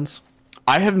Skylines?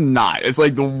 I have not. It's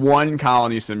like the one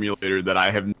colony simulator that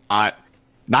I have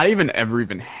not even ever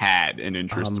had an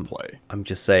interest to play. I'm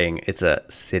just saying, it's a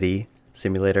city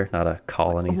simulator, not a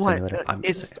colony simulator.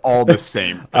 It's all the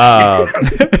same.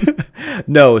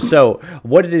 No, so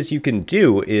what it is you can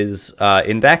do is,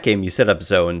 in that game, you set up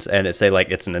zones, and it say, like,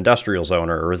 it's an industrial zone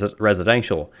or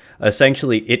residential.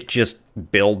 Essentially, it just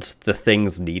builds the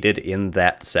things needed in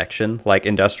that section. Like,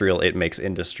 industrial, it makes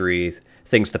industry,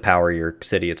 things to power your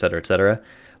city, etc., etc.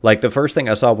 Like, the first thing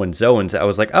I saw when zones, I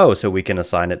was like, oh, so we can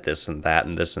assign it this and that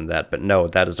and this and that. But no,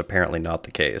 that is apparently not the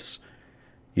case.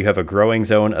 You have a growing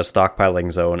zone, a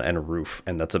stockpiling zone, and a roof,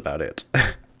 and that's about it.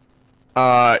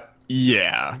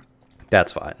 Yeah.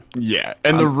 That's fine. Yeah,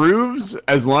 and the roofs,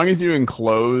 as long as you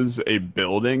enclose a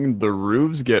building, the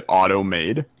roofs get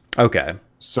auto-made. Okay.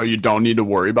 So you don't need to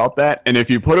worry about that. And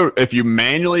if you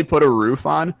manually put a roof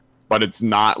on, but it's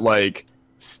not like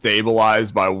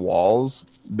stabilized by walls,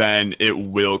 then it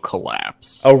will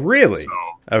collapse. Oh, really? So,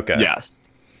 okay. Yes.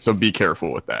 So be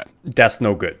careful with that. That's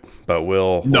no good, but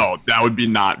No, that would be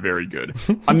not very good.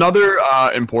 Another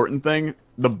important thing,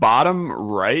 the bottom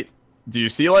right, do you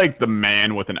see like the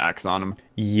man with an X on him?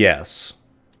 Yes.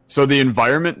 So the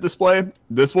environment display,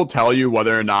 this will tell you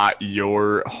whether or not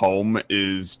your home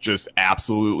is just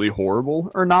absolutely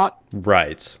horrible or not.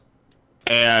 Right.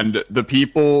 And the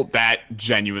people, that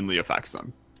genuinely affects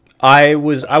them. I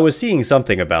was seeing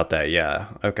something about that, yeah.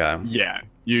 Okay. Yeah.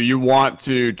 You want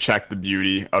to check the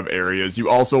beauty of areas. You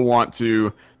also want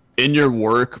to, in your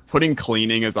work, putting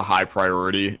cleaning as a high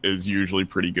priority is usually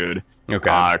pretty good.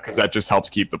 Okay. Because that just helps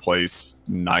keep the place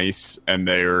nice, and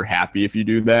they're happy if you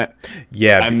do that.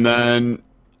 Yeah. And then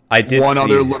I did one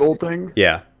other little thing.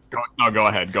 Yeah. Go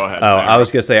ahead. Go ahead. Oh, I was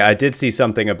going to say, I did see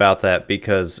something about that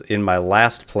because in my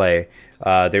last play,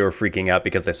 they were freaking out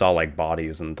because they saw, like,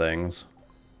 bodies and things.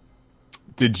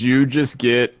 Did you just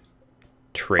get...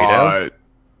 Trado?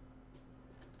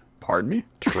 Pardon me?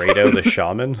 Trado the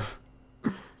shaman?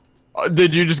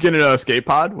 Did you just get an escape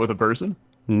pod with a person?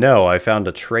 No, I found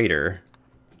a traitor.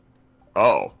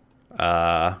 Oh.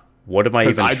 What am I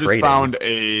even trading? I just found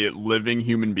a living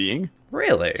human being.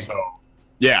 Really? So,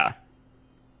 yeah.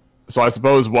 So I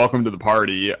suppose welcome to the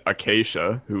party,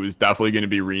 Acacia, who is definitely going to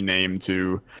be renamed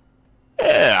to...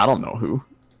 I don't know who.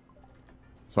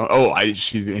 So,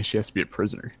 she has to be a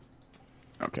prisoner.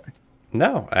 Okay.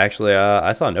 No, actually,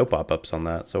 I saw no pop-ups on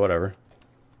that, so whatever.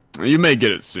 You may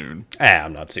get it soon.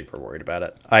 I'm not super worried about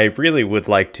it. I really would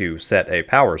like to set a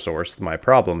power source. My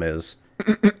problem is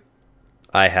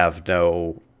I have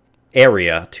no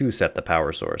area to set the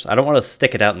power source. I don't want to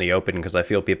stick it out in the open because I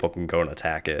feel people can go and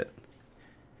attack it.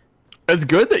 It's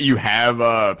good that you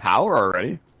have power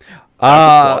already. That's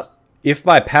a plus. If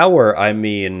by power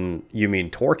you mean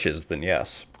torches, then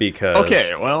yes, because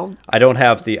okay, well, I don't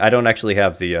actually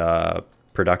have the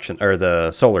production or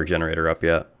the solar generator up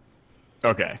yet.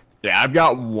 Okay, yeah, I've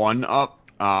got one up,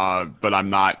 but I'm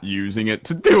not using it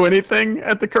to do anything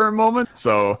at the current moment.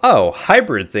 So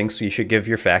Hybrid thinks you should give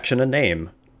your faction a name.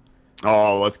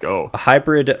 Oh, let's go.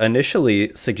 Hybrid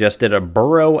initially suggested a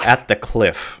burrow at the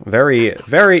cliff. Very,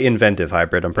 very inventive,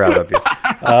 Hybrid. I'm proud of you.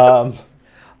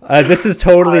 This is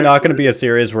totally not going to be a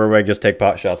series where we just take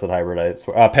pot shots at Hybrid. I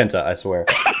swear. Penta, I swear.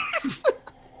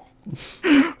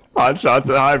 Pot shots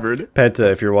at Hybrid.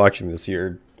 Penta, if you're watching this,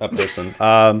 you're a person.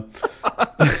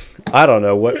 I don't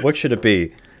know. What should it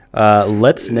be?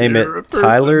 Let's name it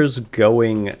Tyler's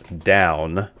Going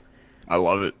Down. I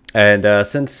love it. And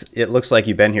since it looks like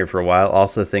you've been here for a while,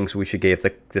 also thinks we should give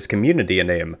this community a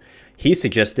name. He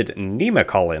suggested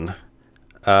Nemacolin.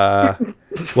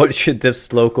 What should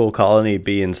this local colony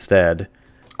be instead?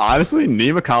 Honestly,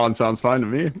 Nemacolin sounds fine to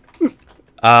me.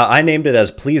 I named it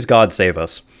as Please God Save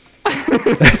Us.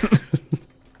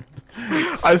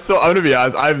 I'm gonna be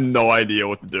honest, I have no idea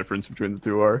what the difference between the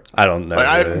two are. I don't know. Like,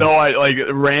 I have no idea. Like,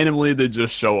 randomly, they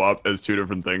just show up as two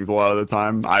different things a lot of the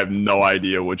time. I have no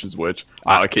idea which is which.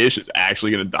 Acacia's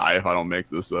actually gonna die if I don't make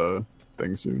this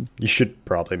thing soon. You should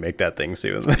probably make that thing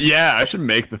soon. Yeah, I should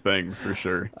make the thing for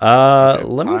sure. Okay,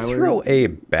 let me throw a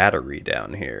battery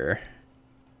down here.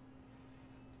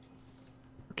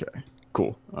 Okay,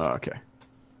 cool. Okay.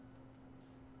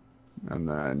 And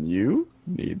then you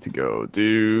need to go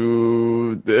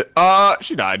do the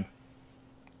she died.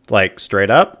 Like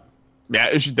straight up?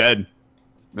 Yeah, she's dead.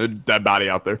 The dead body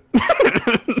out there.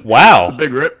 Wow. It's a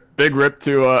big rip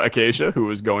to Acacia, who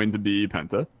was going to be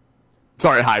Penta.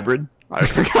 Sorry, Hybrid. I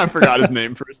forgot his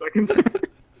name for a second.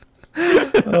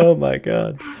 Oh my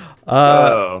god.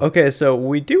 Okay, so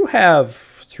we do have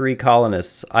 3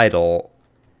 colonists idle.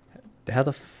 How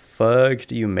the fuck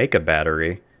do you make a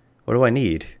battery? What do I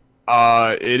need?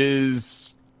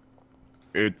 It's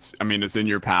in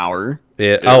your power.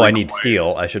 I need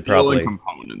steel. I should probably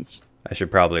components. I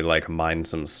should probably like mine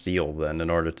some steel then in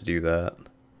order to do that.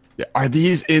 Yeah. Are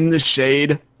these in the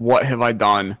shade? What have I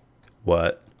done?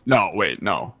 What? No, wait,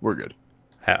 no, we're good.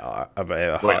 Wait,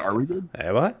 are we good?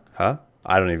 Have I? Huh?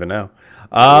 I don't even know.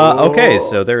 Okay,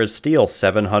 so there is steel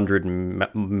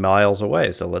 700 miles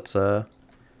away. So let's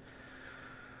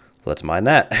mine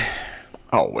that.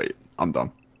 Oh wait, I'm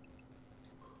done.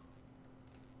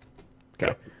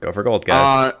 Okay, go for gold,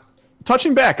 guys.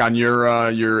 Touching back on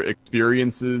your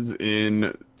experiences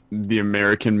in the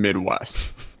American Midwest.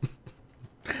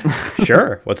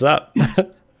 Sure. What's up?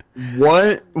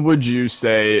 What would you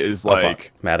say is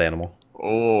like mad animal?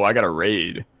 Oh, I got a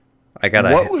raid.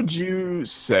 What would you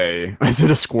say? Is it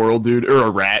a squirrel, dude, or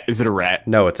a rat? Is it a rat?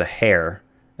 No, it's a hare,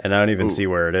 and I don't even see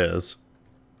where it is.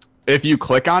 If you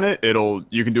click on it,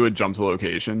 you can do a jump to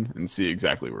location and see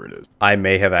exactly where it is. I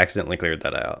may have accidentally cleared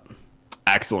that out.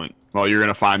 Excellent. Well, you're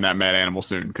gonna find that mad animal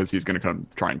soon because he's gonna come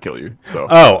try and kill you. So.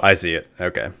 Oh, I see it.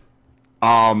 Okay.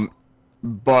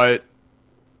 But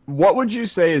what would you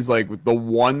say is like the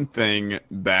one thing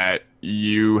that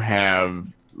you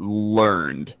have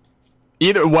learned,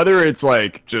 either whether it's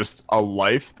like just a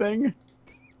life thing,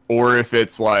 or if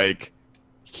it's like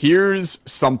here's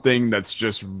something that's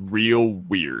just real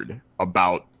weird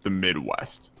about the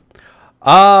Midwest?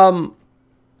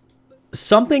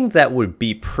 Something that would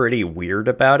be pretty weird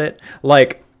about it.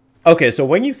 Like, okay, so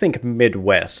when you think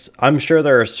Midwest, I'm sure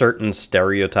there are certain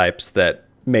stereotypes that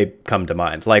may come to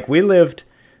mind. Like, we lived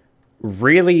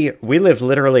literally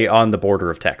on the border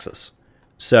of Texas.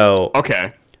 So,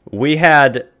 okay, we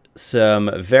had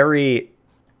some very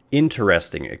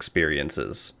interesting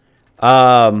experiences.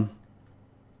 I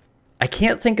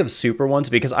can't think of super ones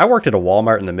because I worked at a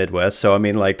Walmart in the Midwest, so I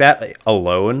mean, like, that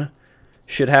alone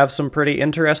should have some pretty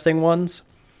interesting ones.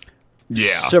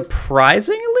 Yeah.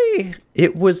 Surprisingly,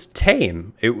 it was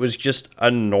tame. It was just a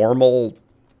normal...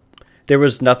 There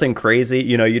was nothing crazy.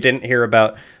 You know, you didn't hear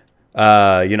about,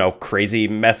 crazy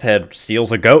meth head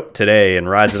steals a goat today and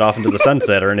rides it off into the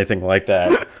sunset or anything like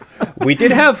that. We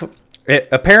did have...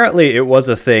 Apparently, it was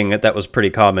a thing that was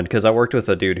pretty common because I worked with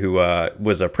a dude who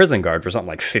was a prison guard for something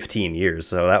like 15 years,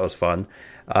 so that was fun.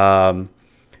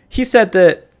 He said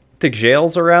that the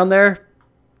jails around there,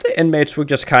 the inmates would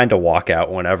just kind of walk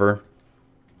out whenever.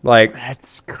 Like,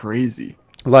 That's crazy.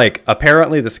 like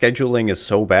apparently the scheduling is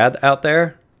so bad out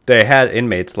there. They had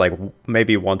inmates like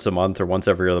maybe once a month or once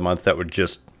every other month that would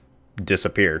just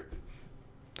disappear.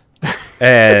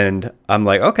 And I'm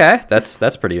like, okay,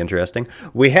 that's pretty interesting.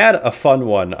 We had a fun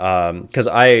one because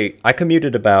I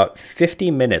commuted about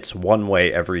 50 minutes one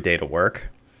way every day to work.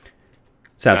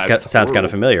 Sounds kind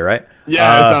of familiar, right?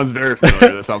 Yeah, it sounds very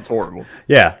familiar. That sounds horrible.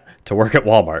 Yeah, to work at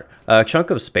Walmart. A chunk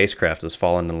of spacecraft has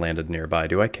fallen and landed nearby.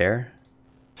 Do I care?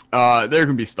 There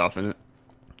can be stuff in it.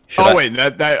 Wait,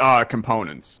 that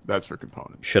components. That's for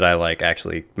components. Should I like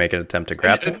actually make an attempt to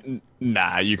grab it?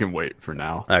 Nah, you can wait for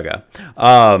now. Okay.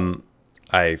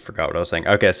 I forgot what I was saying.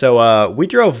 Okay, so we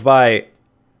drove by.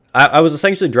 I was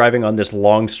essentially driving on this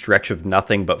long stretch of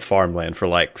nothing but farmland for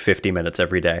like 50 minutes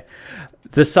every day.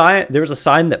 There was a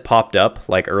sign that popped up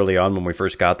like early on when we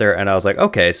first got there, and I was like,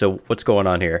 okay, so what's going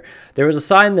on here? There was a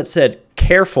sign that said,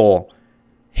 "Careful,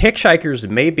 hitchhikers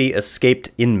may be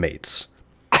escaped inmates."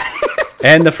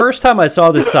 And the first time I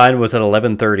saw this sign was at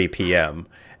 11:30 p.m.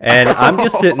 And I'm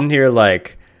just sitting here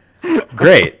like,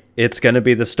 great. It's going to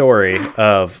be the story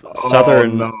of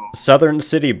Southern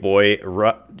city boy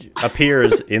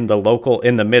appears in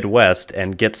the Midwest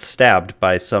and gets stabbed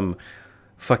by some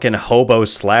fucking hobo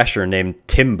slasher named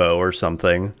Timbo or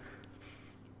something.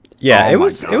 Yeah, it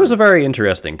was a very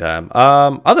interesting time.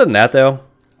 Other than that though,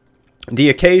 the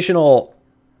occasional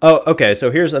okay,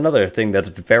 so here's another thing that's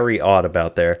very odd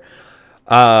about there.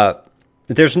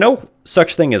 There's no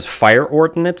such thing as fire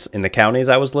ordinance in the counties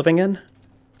I was living in.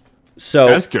 So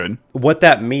that's good. What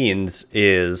that means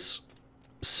is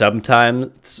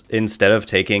sometimes instead of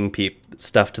taking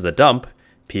stuff to the dump,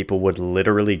 people would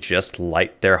literally just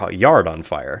light their yard on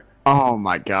fire. Oh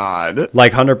my god.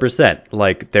 Like 100%.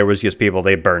 Like there was just people,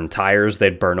 they'd burn tires,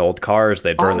 they'd burn old cars,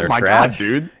 they'd burn their trash. Oh my god,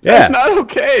 dude. Yeah. That's not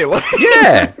okay.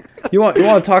 Yeah. You want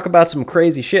to talk about some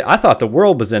crazy shit? I thought the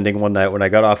world was ending one night when I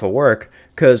got off of work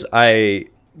because there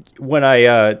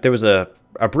was a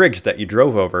bridge that you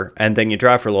drove over, and then you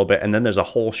drive for a little bit, and then there's a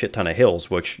whole shit ton of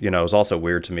hills, which, you know, is also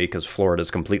weird to me because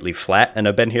Florida's completely flat, and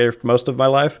I've been here most of my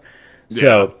life. Yeah.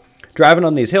 So driving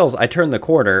on these hills, I turned the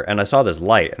corner, and I saw this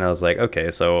light, and I was like, okay,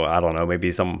 so I don't know,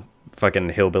 maybe some fucking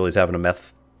hillbillies having a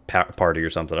meth party or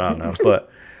something, I don't know,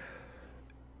 but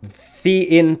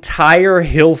the entire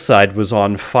hillside was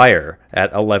on fire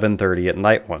at 11:30 at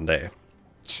night one day.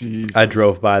 Jesus. I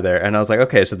drove by there, and I was like,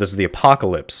 okay, so this is the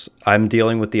apocalypse. I'm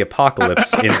dealing with the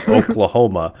apocalypse in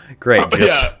Oklahoma. Great.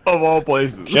 Yeah, of all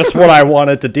places. Just what I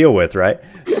wanted to deal with, right?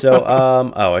 So,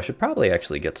 I should probably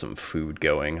actually get some food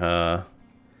going, huh?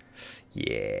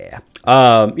 Yeah.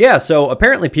 Yeah, so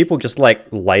apparently people just like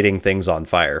lighting things on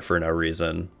fire for no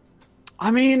reason.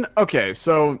 I mean, okay,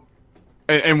 so,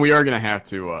 and we are going to have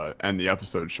to end the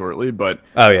episode shortly, but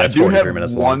I do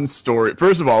have one story.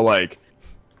 First of all, like,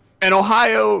 and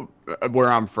Ohio, where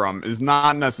I'm from, is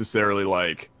not necessarily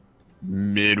like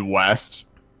Midwest,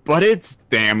 but it's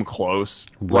damn close.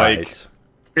 Right. Like,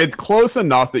 it's close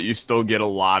enough that you still get a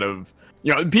lot of,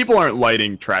 you know, people aren't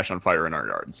lighting trash on fire in our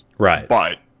yards. Right.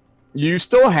 But you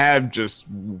still have just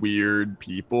weird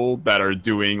people that are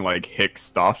doing like hick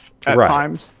stuff at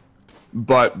times.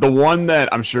 But the one that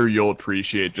I'm sure you'll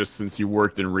appreciate just since you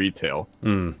worked in retail,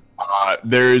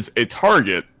 there's a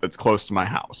Target that's close to my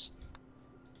house.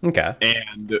 Okay.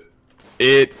 And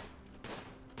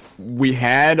we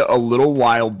had a little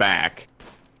while back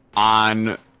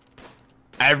on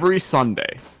every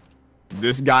Sunday,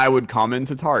 this guy would come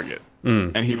into Target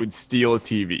and he would steal a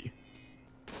TV.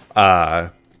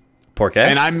 Porqué?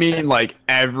 And I mean like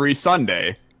every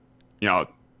Sunday, you know,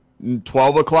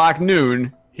 12 o'clock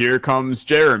noon, here comes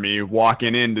Jeremy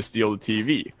walking in to steal the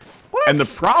TV. What? And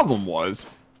the problem was,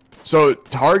 so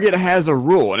Target has a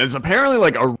rule, and it's apparently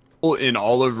like a in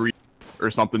all of retail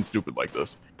or something stupid like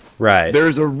this. Right.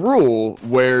 There's a rule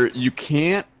where you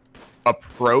can't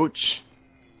approach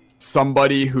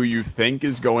somebody who you think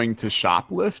is going to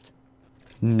shoplift.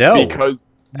 No. Because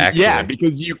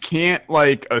because you can't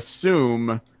like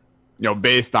assume, you know,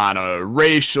 based on a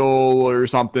racial or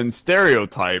something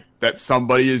stereotype that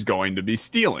somebody is going to be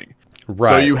stealing. Right.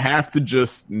 So you have to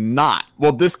just not.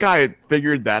 Well, this guy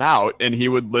figured that out, and he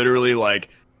would literally like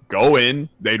go in,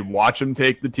 they'd watch him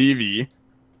take the TV,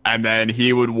 and then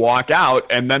he would walk out,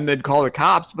 and then they'd call the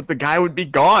cops, but the guy would be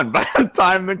gone by the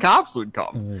time the cops would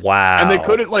come. Wow. And they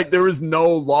couldn't, like, there was no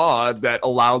law that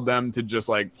allowed them to just,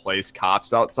 like, place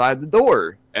cops outside the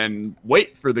door. and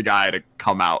wait for the guy to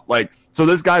come out. Like, so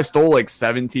this guy stole like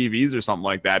 7 TVs or something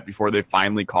like that before they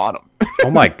finally caught him.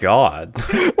 Oh my god.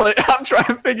 Like, I'm trying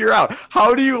to figure out,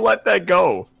 how do you let that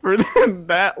go for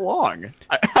that long?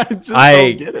 I just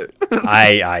don't get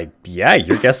it. Yeah,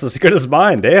 your guess is as good as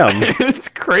mine. Damn. It's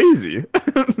crazy.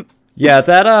 Yeah,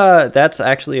 that's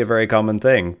actually a very common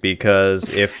thing,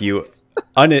 because if you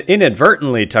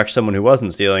inadvertently touch someone who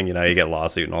wasn't stealing, you know, you get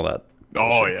lawsuit and all that.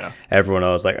 Oh, yeah. Everyone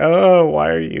else like, oh, why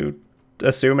are you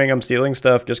assuming I'm stealing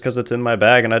stuff just because it's in my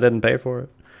bag and I didn't pay for it?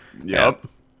 Yep.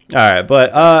 Yeah. All right,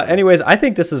 but anyways, I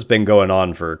think this has been going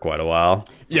on for quite a while.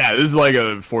 Yeah, this is like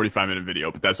a 45-minute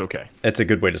video, but that's okay. It's a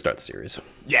good way to start the series.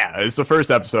 Yeah, it's the first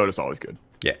episode. It's always good.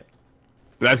 Yeah.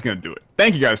 But that's going to do it.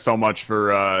 Thank you guys so much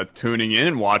for tuning in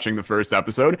and watching the first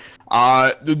episode.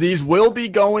 These will be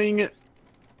going...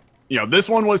 You know, this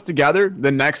one was together.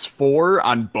 The next 4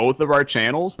 on both of our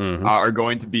channels are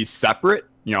going to be separate.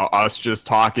 You know, us just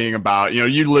talking about, you know,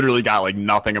 you literally got like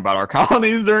nothing about our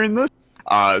colonies during this.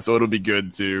 So it'll be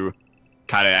good to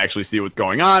kind of actually see what's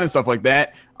going on and stuff like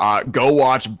that. Go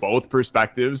watch both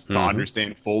perspectives to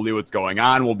understand fully what's going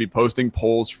on. We'll be posting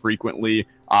polls frequently.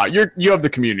 You have the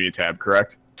community tab,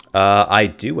 correct? I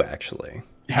do, actually.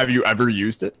 Have you ever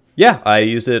used it? Yeah, I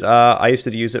use it. I used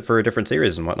to use it for different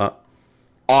series and whatnot.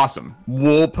 Awesome.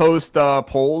 We'll post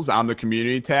polls on the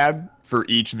community tab for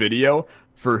each video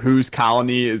for whose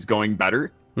colony is going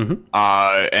better.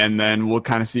 And then we'll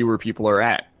kind of see where people are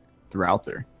at throughout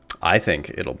there. I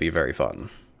think it'll be very fun.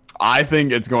 I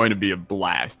think it's going to be a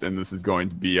blast, and this is going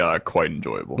to be quite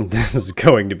enjoyable. This is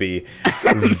going to be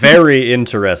very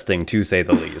interesting, to say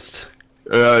the least.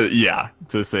 Yeah,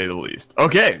 to say the least.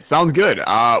 Okay, sounds good.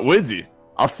 Uidsea,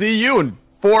 I'll see you in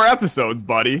 4 episodes,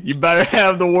 buddy. You better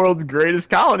have the world's greatest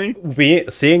colony.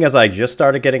 Seeing as I just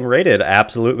started getting rated,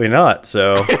 absolutely not.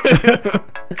 So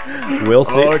we'll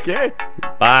see. Okay.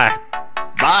 Bye.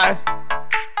 Bye.